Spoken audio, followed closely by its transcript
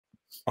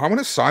I want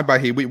to sidebar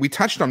here. We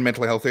touched on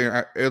mental health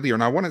earlier,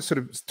 and I want to sort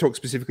of talk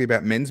specifically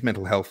about men's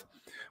mental health.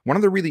 One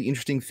of the really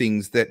interesting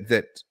things that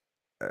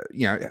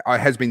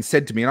has been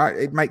said to me, and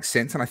it makes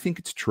sense, and I think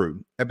it's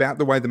true about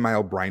the way the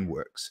male brain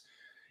works,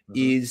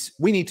 is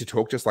we need to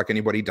talk just like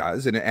anybody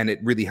does, and it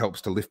really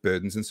helps to lift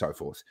burdens and so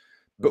forth.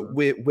 But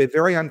we're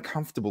very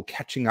uncomfortable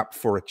catching up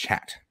for a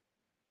chat.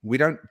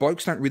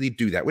 Blokes don't really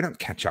do that. We don't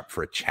catch up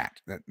for a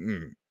chat.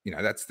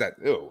 That's that.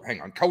 Oh,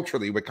 hang on.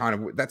 Culturally,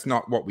 that's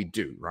not what we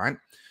do, right?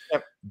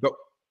 Yep. But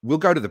we'll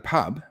go to the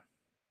pub,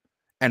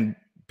 and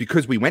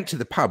because we went to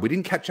the pub, we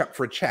didn't catch up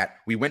for a chat.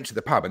 We went to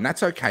the pub, and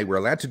that's okay. We're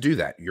allowed to do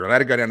that. You're allowed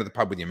to go down to the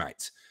pub with your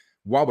mates.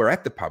 While we're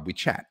at the pub, we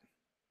chat.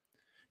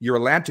 You're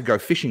allowed to go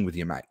fishing with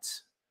your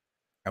mates.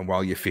 And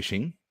while you're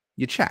fishing,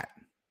 you chat,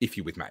 if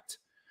you're with mates.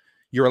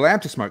 You're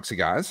allowed to smoke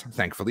cigars,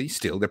 thankfully,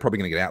 still. They're probably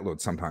going to get outlawed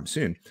sometime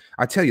soon.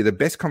 I tell you, the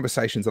best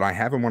conversations that I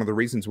have, and one of the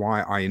reasons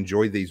why I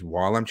enjoy these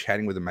while I'm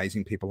chatting with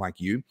amazing people like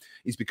you,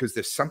 is because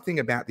there's something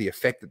about the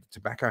effect that the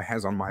tobacco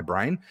has on my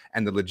brain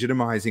and the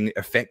legitimizing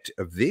effect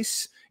of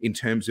this in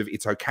terms of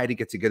it's okay to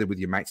get together with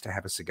your mates to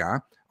have a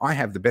cigar. I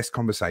have the best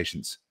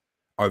conversations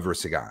over a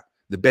cigar.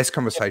 The best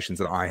conversations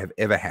that I have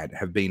ever had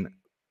have been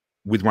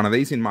with one of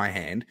these in my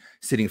hand,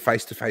 sitting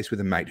face to face with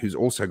a mate who's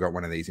also got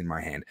one of these in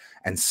my hand.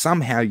 And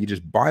somehow you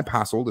just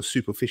bypass all the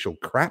superficial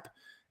crap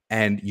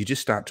and you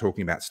just start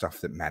talking about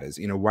stuff that matters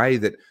in a way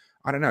that,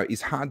 I don't know,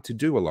 is hard to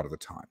do a lot of the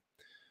time.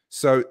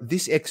 So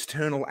this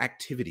external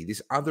activity,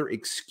 this other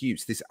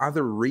excuse, this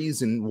other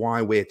reason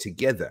why we're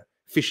together,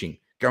 fishing,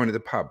 going to the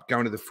pub,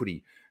 going to the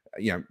footy,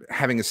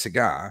 having a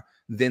cigar,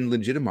 then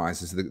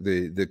legitimizes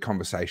the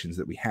conversations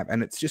that we have.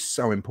 And it's just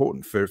so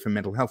important for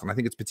mental health. And I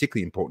think it's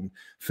particularly important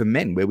for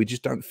men, where we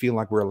just don't feel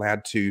like we're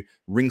allowed to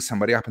ring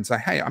somebody up and say,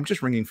 hey, I'm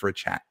just ringing for a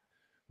chat.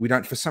 We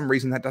don't, for some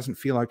reason, that doesn't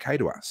feel okay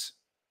to us.